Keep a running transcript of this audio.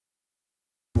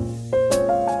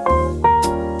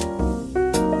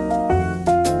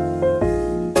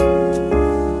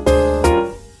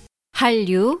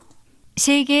한류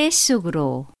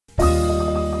세계속으로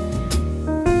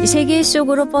세계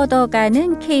속으로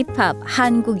뻗어가는 K-팝,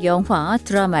 한국 영화,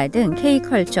 드라마 등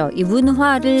K-컬처, 이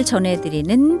문화를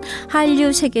전해드리는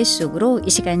한류 세계 속으로 이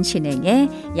시간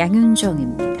진행의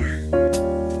양윤정입니다.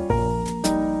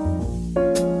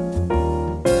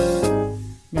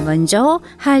 네, 먼저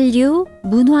한류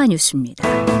문화 뉴스입니다.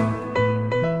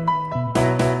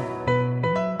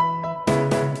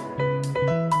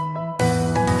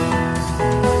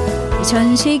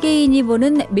 전 세계인이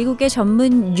보는 미국의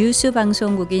전문 뉴스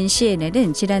방송국인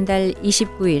CNN은 지난달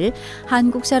 29일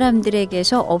한국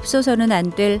사람들에게서 없어서는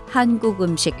안 될 한국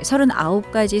음식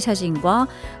 39가지 사진과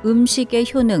음식의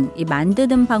효능, 이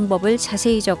만드는 방법을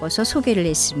자세히 적어서 소개를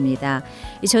했습니다.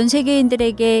 전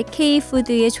세계인들에게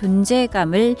K-푸드의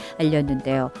존재감을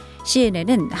알렸는데요.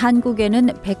 CNN은 한국에는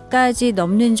 100가지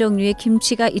넘는 종류의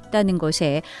김치가 있다는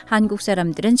것에 한국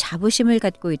사람들은 자부심을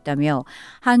갖고 있다며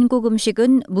한국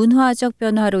음식은 문화적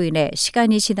변화로 인해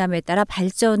시간이 지남에 따라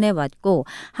발전해 왔고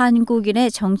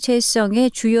한국인의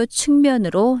정체성의 주요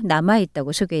측면으로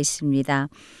남아있다고 소개했습니다.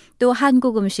 또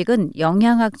한국 음식은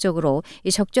영양학적으로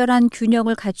적절한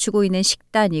균형을 갖추고 있는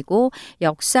식단이고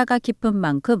역사가 깊은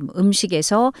만큼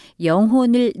음식에서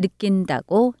영혼을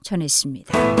느낀다고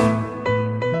전했습니다.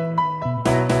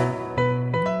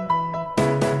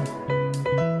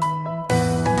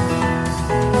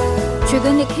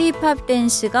 최근 K-팝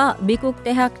댄스가 미국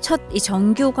대학 첫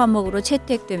정규 과목으로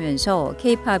채택되면서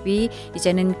K-팝이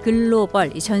이제는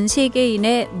글로벌, 전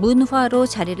세계인의 문화로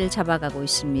자리를 잡아가고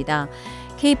있습니다.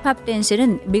 K-팝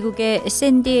댄스는 미국의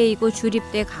샌디에이고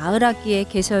주립대 가을학기에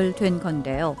개설된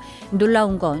건데요.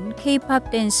 놀라운 건 K-팝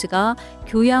댄스가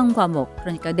교양 과목,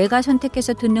 그러니까 내가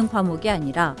선택해서 듣는 과목이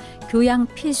아니라 교양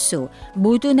필수,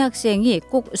 모든 학생이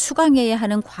꼭 수강해야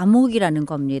하는 과목이라는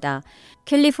겁니다.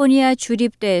 캘리포니아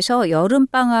주립대에서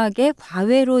여름방학에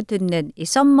과외로 듣는 이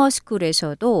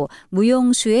썸머스쿨에서도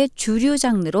무용수의 주류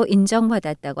장르로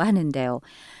인정받았다고 하는데요.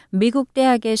 미국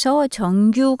대학에서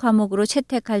정규 과목으로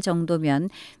채택할 정도면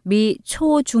미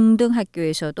초, 중등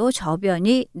학교에서도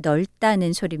저변이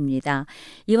넓다는 소리입니다.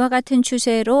 이와 같은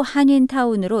추세로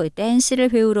한인타운으로 댄스를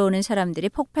배우러 오는 사람들이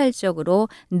폭발적으로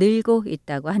늘고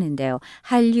있다고 하는데요.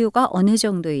 한류가 어느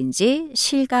정도인지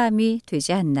실감이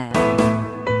되지 않나요?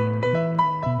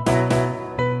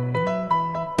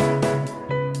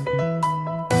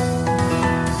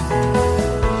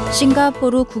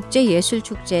 싱가포르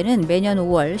국제예술축제는 매년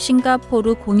 5월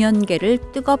싱가포르 공연계를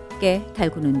뜨겁게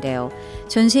달구는데요.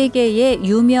 전 세계의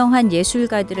유명한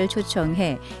예술가들을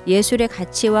초청해 예술의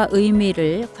가치와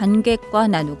의미를 관객과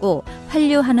나누고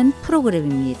환류하는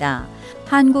프로그램입니다.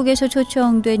 한국에서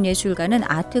초청된 예술가는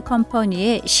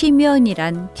아트컴퍼니의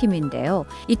심연이란 팀인데요.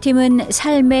 이 팀은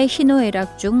삶의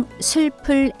희노애락 중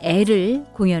슬플 애를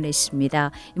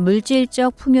공연했습니다.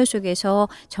 물질적 풍요 속에서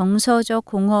정서적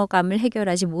공허감을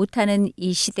해결하지 못하는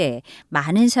이 시대에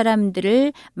많은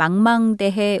사람들을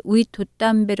망망대해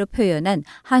위돛담배로 표현한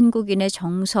한국인의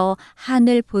정서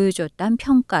한을 보여줬다는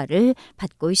평가를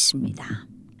받고 있습니다.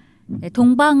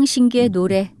 동방신기의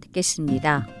노래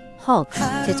듣겠습니다. 헉,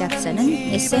 제작사는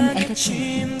SM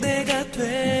엔터테인먼트.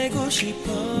 되고 싶어.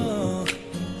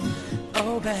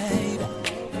 Oh baby.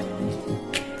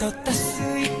 더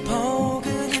따스히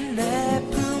포근한 내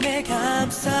품에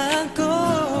감싸 안고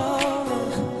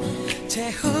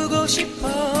채우고 싶어.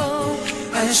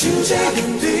 아주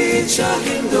작은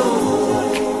뒤척임도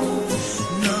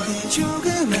너의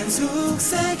조그만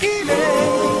속삭임에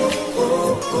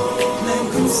난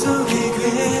꿈속의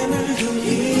괴물도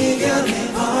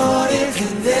이겨내 버릴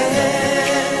텐데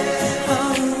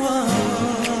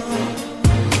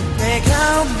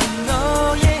내가 없는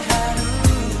너의 하루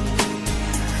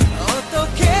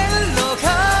어떻게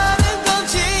흘러가는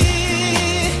건지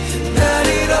나를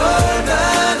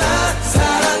얼마나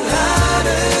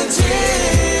사랑하는지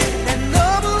난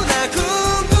너무나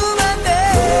궁금한데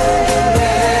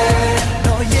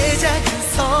너의 작은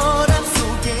손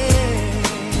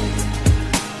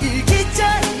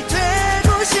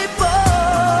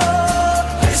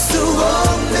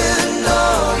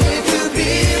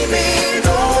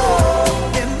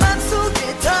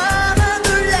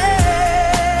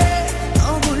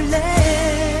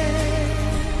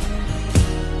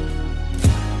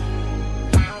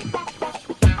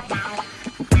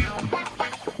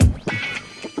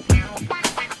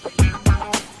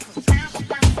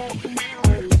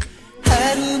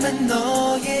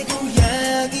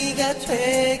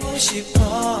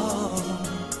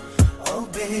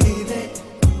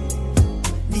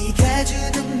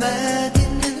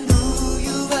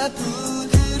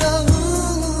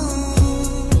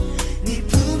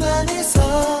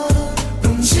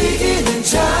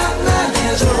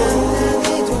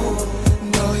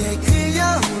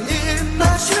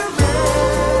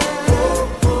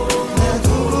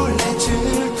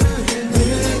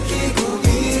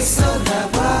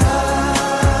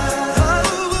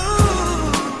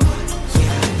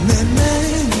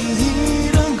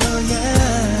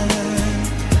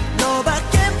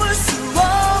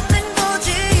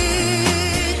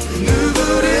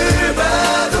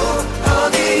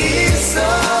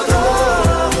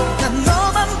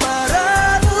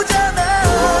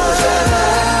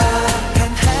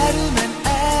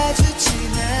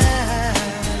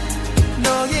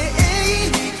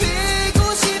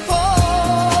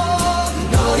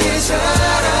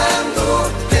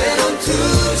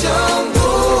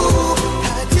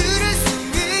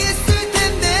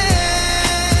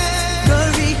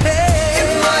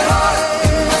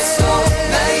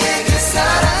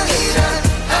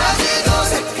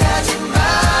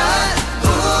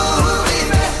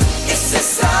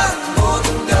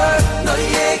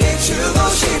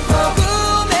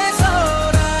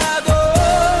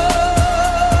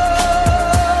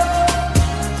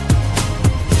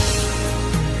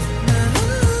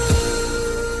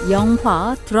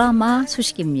영화, 드라마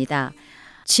소식입니다.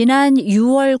 지난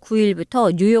 6월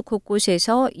 9일부터 뉴욕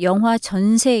곳곳에서 영화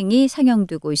전생이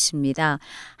상영되고 있습니다.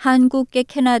 한국계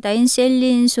캐나다인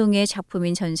셀린 송의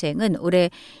작품인 전생은 올해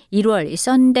 1월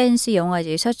썬댄스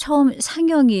영화제에서 처음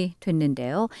상영이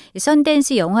됐는데요.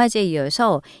 썬댄스 영화제에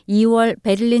이어서 2월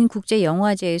베를린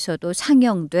국제영화제에서도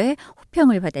상영돼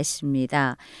호평을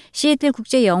받았습니다. 시애틀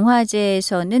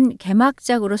국제영화제에서는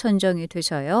개막작으로 선정이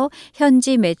돼서요.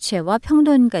 현지 매체와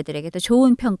평론가들에게도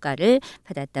좋은 평가를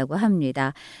받았다고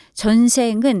합니다.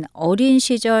 전생은 어린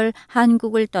시절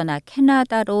한국을 떠나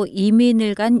캐나다로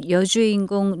이민을 간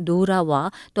여주인공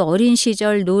노라와 또 어린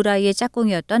시절 노라의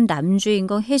짝꿍이었던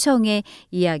남주인공 혜성의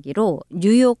이야기로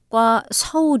뉴욕과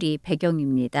서울이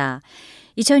배경입니다.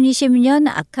 2020년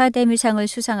아카데미상을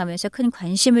수상하면서 큰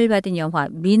관심을 받은 영화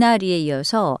미나리에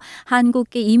이어서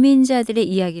한국계 이민자들의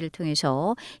이야기를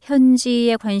통해서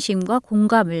현지의 관심과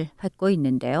공감을 받고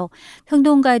있는데요.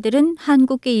 평론가들은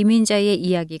한국계 이민자의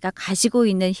이야기가 가지고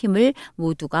있는 힘을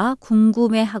모두가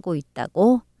궁금해하고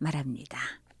있다고 말합니다.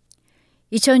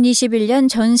 2021년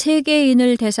전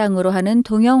세계인을 대상으로 하는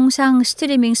동영상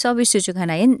스트리밍 서비스 중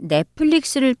하나인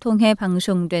넷플릭스를 통해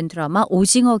방송된 드라마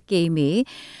오징어 게임이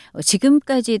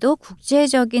지금까지도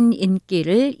국제적인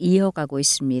인기를 이어가고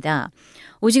있습니다.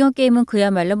 오징어 게임은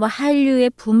그야말로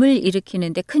한류의 붐을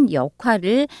일으키는 데 큰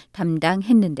역할을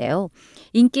담당했는데요.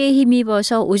 인기에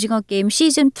힘입어서 오징어 게임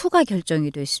시즌2가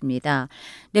결정이 됐습니다.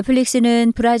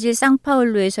 넷플릭스는 브라질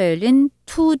상파울루에서 열린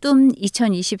투둠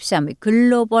 2023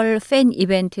 글로벌 팬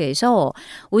이벤트에서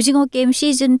오징어 게임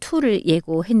시즌2를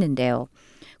예고했는데요.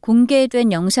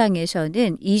 공개된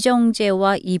영상에서는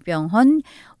이정재와 이병헌,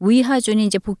 위하준이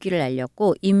이제 복귀를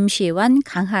알렸고 임시완,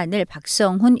 강하늘,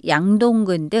 박성훈,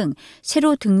 양동근 등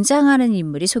새로 등장하는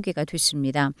인물이 소개가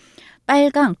됐습니다.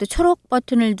 빨강 또 초록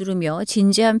버튼을 누르며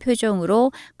진지한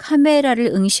표정으로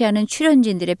카메라를 응시하는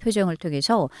출연진들의 표정을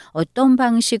통해서 어떤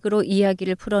방식으로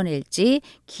이야기를 풀어낼지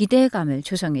기대감을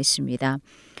조성했습니다.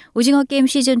 오징어 게임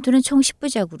시즌2는 총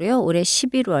 10부작으로요. 올해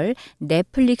 11월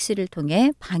넷플릭스를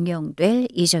통해 방영될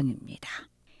예정입니다.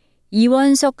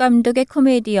 이원석 감독의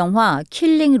코미디 영화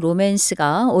킬링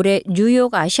로맨스가 올해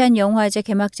뉴욕 아시안 영화제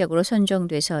개막작으로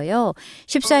선정돼서요.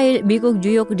 14일 미국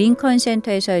뉴욕 링컨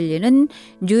센터에서 열리는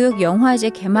뉴욕 영화제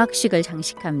개막식을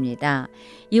장식합니다.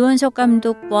 이원석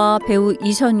감독과 배우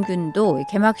이선균도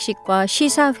개막식과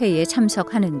시사회에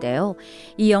참석하는데요.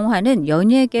 이 영화는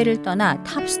연예계를 떠나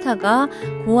탑스타가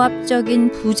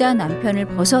고압적인 부자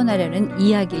남편을 벗어나려는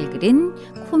이야기를 그린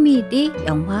코미디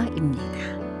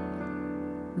영화입니다.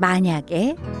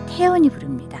 만약에 태연이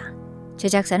부릅니다.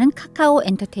 제작사는 카카오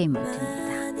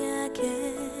엔터테인먼트입니다. 만약에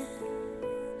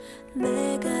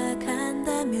내가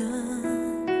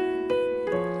간다면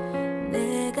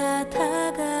내가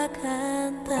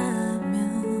다가간다면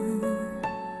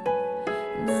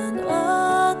넌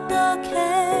어떻게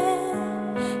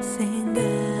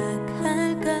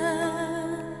생각할까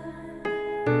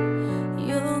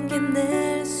용기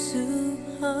낼 수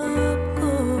없고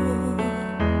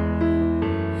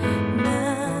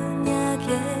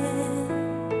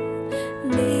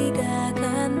네가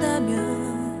간다면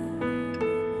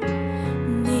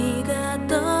네가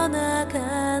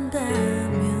떠나간다면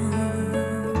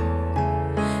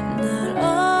널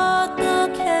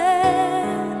어떻게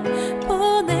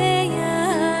보내야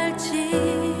할지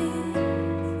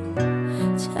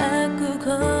자꾸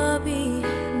겁이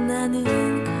나는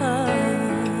걸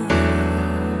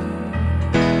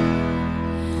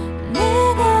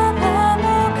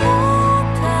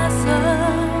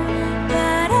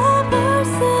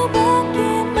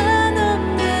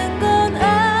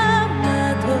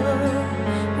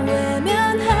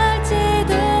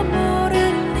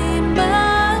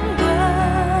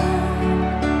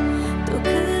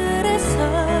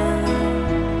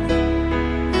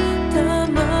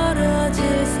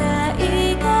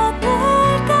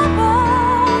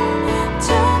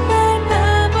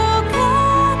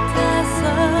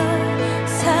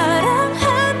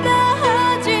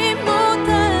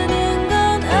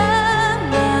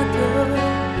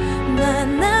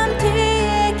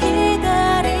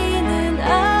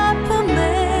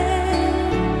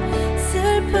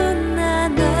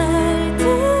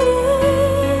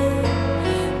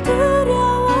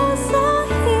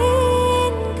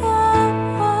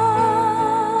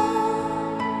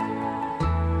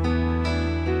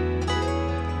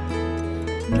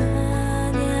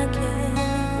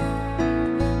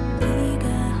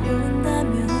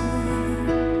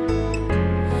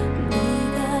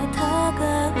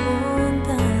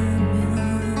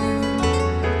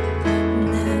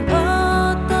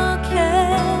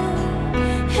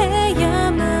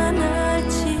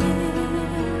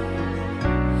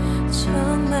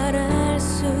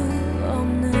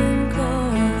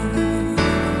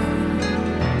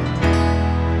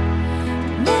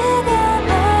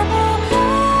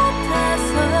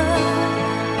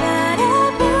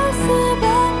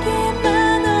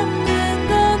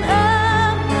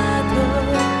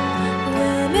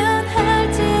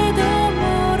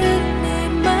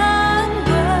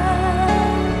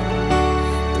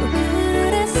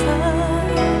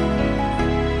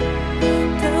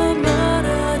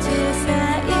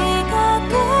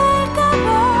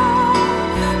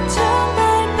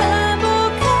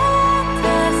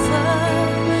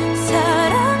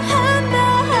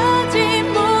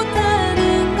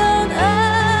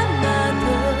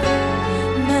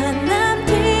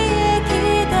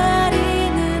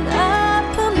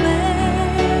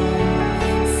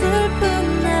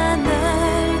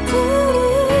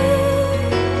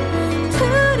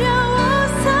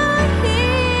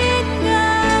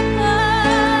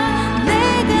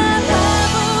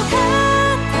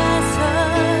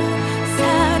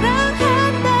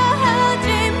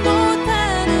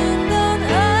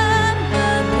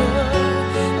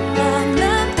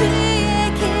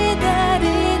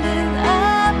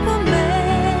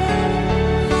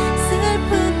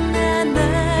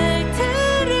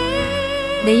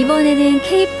네, 이번에는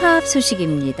K-팝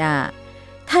소식입니다.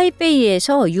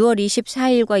 타이베이에서 6월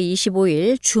 24일과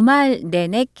 25일 주말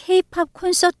내내 K-팝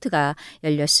콘서트가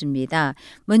열렸습니다.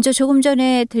 먼저 조금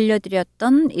전에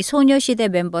들려드렸던 이 소녀시대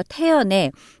멤버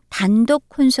태연의 단독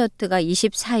콘서트가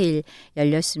 24일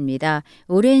열렸습니다.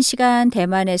 오랜 시간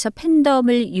대만에서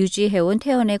팬덤을 유지해온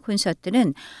태연의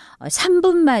콘서트는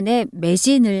 3분 만에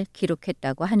매진을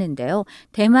기록했다고 하는데요.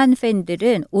 대만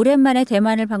팬들은 오랜만에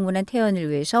대만을 방문한 태연을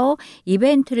위해서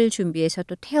이벤트를 준비해서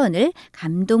또 태연을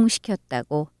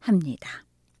감동시켰다고 합니다.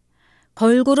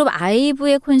 걸그룹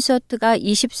아이브의 콘서트가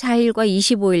 24일과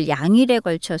 25일 양일에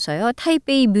걸쳐서요.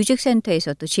 타이베이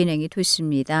뮤직센터에서 또 진행이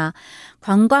됐습니다.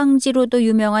 관광지로도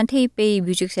유명한 타이베이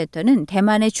뮤직센터는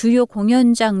대만의 주요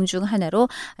공연장 중 하나로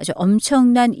아주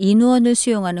엄청난 인원을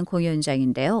수용하는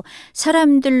공연장인데요.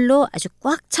 사람들로 아주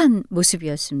꽉 찬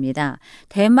모습이었습니다.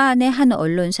 대만의 한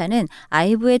언론사는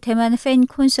아이브의 대만 팬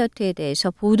콘서트에 대해서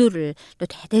보도를 또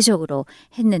대대적으로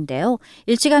했는데요.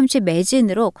 일찌감치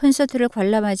매진으로 콘서트를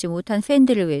관람하지 못한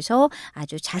팬들을 위해서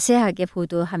아주 자세하게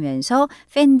보도하면서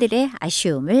팬들의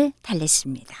아쉬움을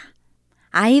달랬습니다.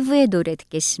 아이브의 노래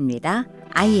듣겠습니다.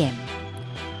 I am.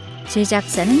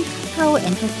 제작사는 카카오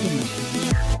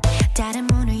엔터테인먼트입니다. 다른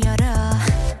문을 열어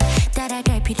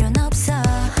따라갈 필요는 없어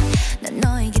넌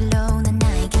너의 길로 난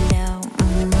나의 길로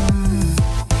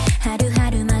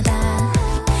하루하루마다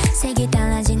색이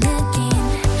달라진 느낌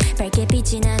밝게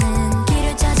빛이 나는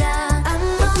길을 찾아 I'm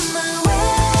on my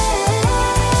way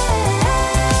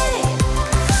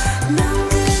넌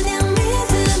그냥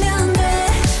믿으면 돼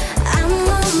I'm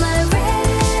on my way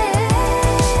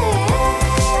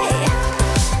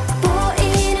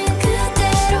보이는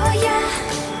그대로야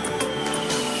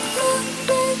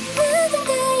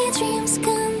누군가의 dreams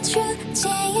come true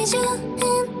제일 좋은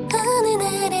어느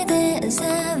날의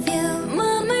deja vu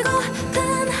머물고픈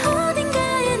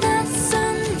어딘가의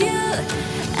낯선 view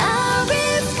I'll be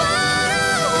far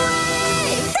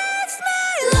away That's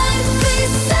my life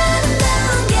beside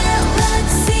unknown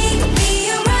galaxy Be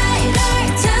a writer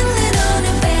장르로는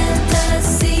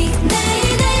fantasy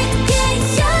내게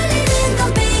열리는 건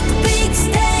big big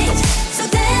stage So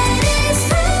that is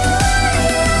who I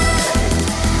am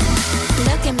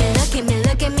Look at me look at me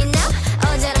look at me now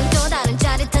어제랑 또 다른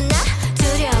짜릿한 나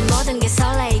두려운 모든 게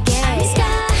설레게 I'm sky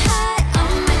high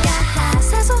oh my god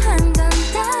사소한 건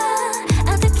다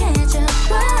어떡해줘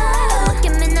wow. Look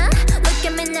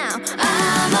at me now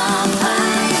I'm on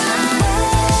fire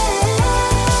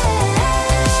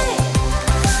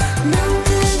넌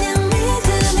그냥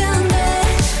믿으면 돼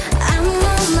I'm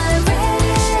on my way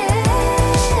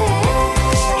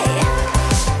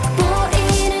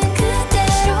보이는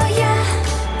그대로야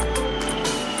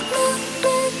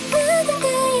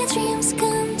누군가의 dreams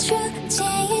come true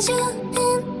제일 좋은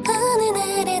어느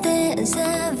날의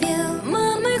deja vu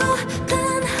머물고픈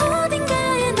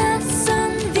어딘가의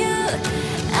낯선 view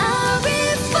I'll be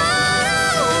far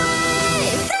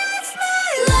away That's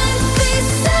my life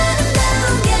beside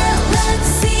unknown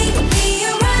galaxy Be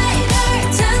a writer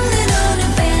장르로는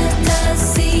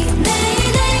fantasy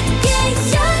내게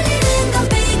열리는 건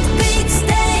big big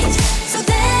stage So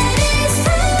that is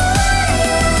who I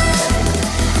am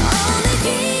어느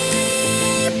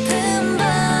깊은 밤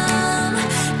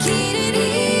길을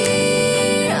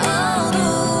잃어도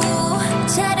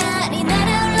차라리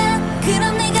날아올라 그럼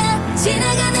내가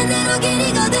지나가는 대로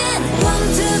길이거든 One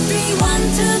two three one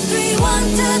two three one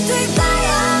two three fire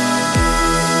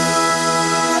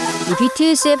이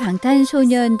BTS의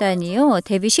방탄소년단이요.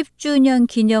 데뷔 10주년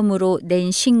기념으로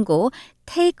낸 신곡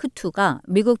테이크 투가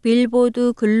미국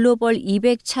빌보드 글로벌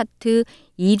 200 차트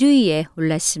 1위에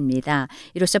올랐습니다.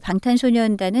 이로써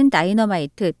방탄소년단은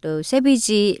다이너마이트 또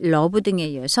세비지 러브 등에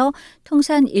이어서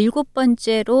통산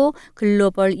 7번째로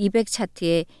글로벌 200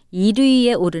 차트의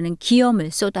 1위에 오르는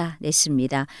기염을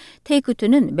쏟아냈습니다. 테이크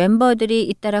투는 멤버들이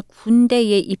잇따라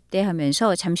군대에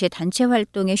입대하면서 잠시 단체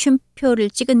활동에 쉼표를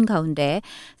찍은 가운데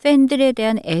팬들에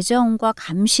대한 애정과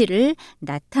감시를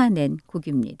나타낸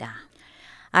곡입니다.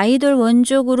 아이돌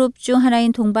원조 그룹 중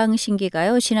하나인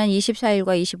동방신기가요. 지난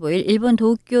 24일과 25일 일본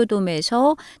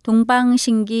도쿄돔에서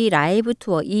동방신기 라이브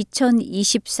투어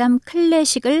 2023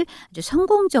 클래식을 아주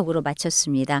성공적으로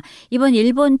마쳤습니다. 이번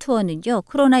일본 투어는요.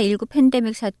 코로나19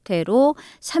 팬데믹 사태로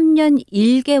 3년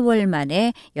 1개월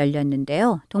만에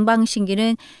열렸는데요.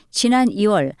 동방신기는 지난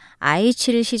 2월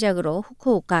아이치를 시작으로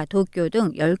후쿠오카, 도쿄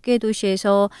등 10개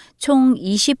도시에서 총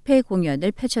 20회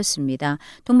공연을 펼쳤습니다.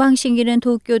 동방신기는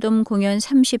도쿄돔 공연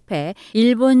 30회,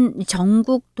 일본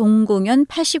전국 동공연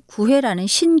 89회라는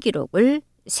신기록을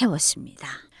세웠습니다.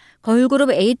 걸그룹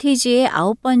에이티즈의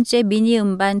 9번째 미니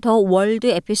음반 더 월드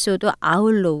에피소드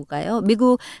아울로우가요.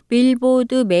 미국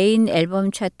빌보드 메인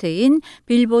앨범 차트인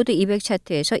빌보드 200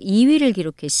 차트에서 2위를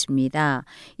기록했습니다.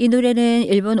 이 노래는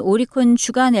일본 오리콘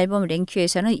주간 앨범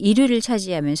랭킹에서는 1위를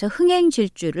차지하면서 흥행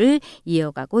질주를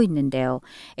이어가고 있는데요.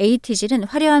 에이티즈는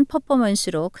화려한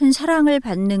퍼포먼스로 큰 사랑을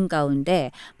받는 가운데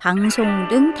방송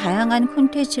등 다양한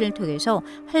콘텐츠를 통해서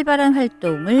활발한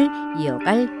활동을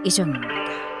이어갈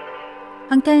예정입니다.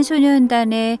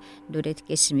 방탄소년단의 노래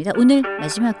듣겠습니다. 오늘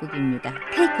마지막 곡입니다.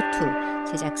 테이크 2,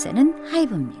 제작사는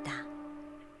하이브입니다.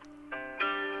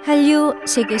 한류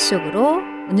세계 속으로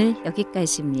오늘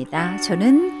여기까지입니다.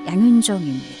 저는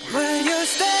양윤정입니다.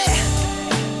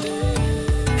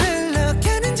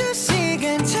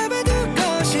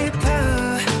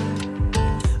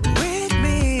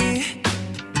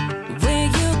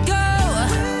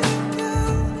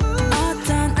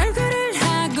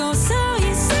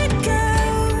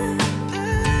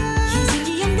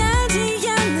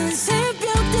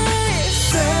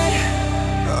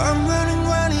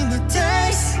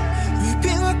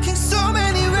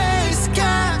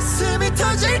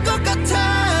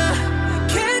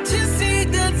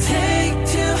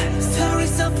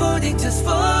 Just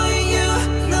for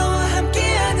you 너와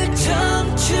함께하는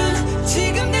청춘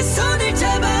지금 내 손을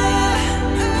잡아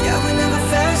Yeah we never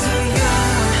felt so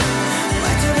young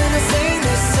완전한 sing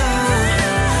this song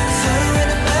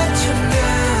서로에는 맞춤면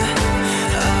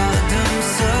어둠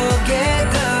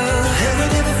속에도 Yeah we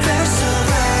never felt so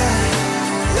right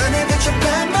너네 빛을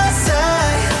by my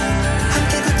side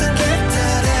함께 걷던 길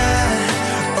따라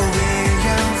Oh we're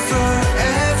young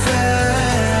forever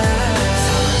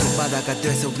서로 바다가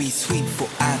돼서 we swim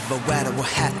forever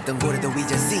외로워했던 고래도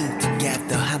이제 sing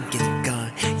together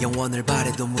함께니까 영원을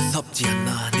바래도 무섭지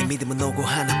않아 내 믿음은 오고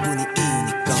하나뿐인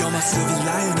이유니까 You're my silver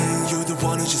lining You're the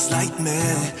one who's just like me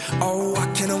Oh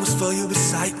I can always feel you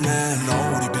beside me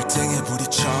너 우리 빌딩에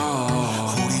부딪혀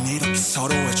우린 이렇게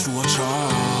서로의 추억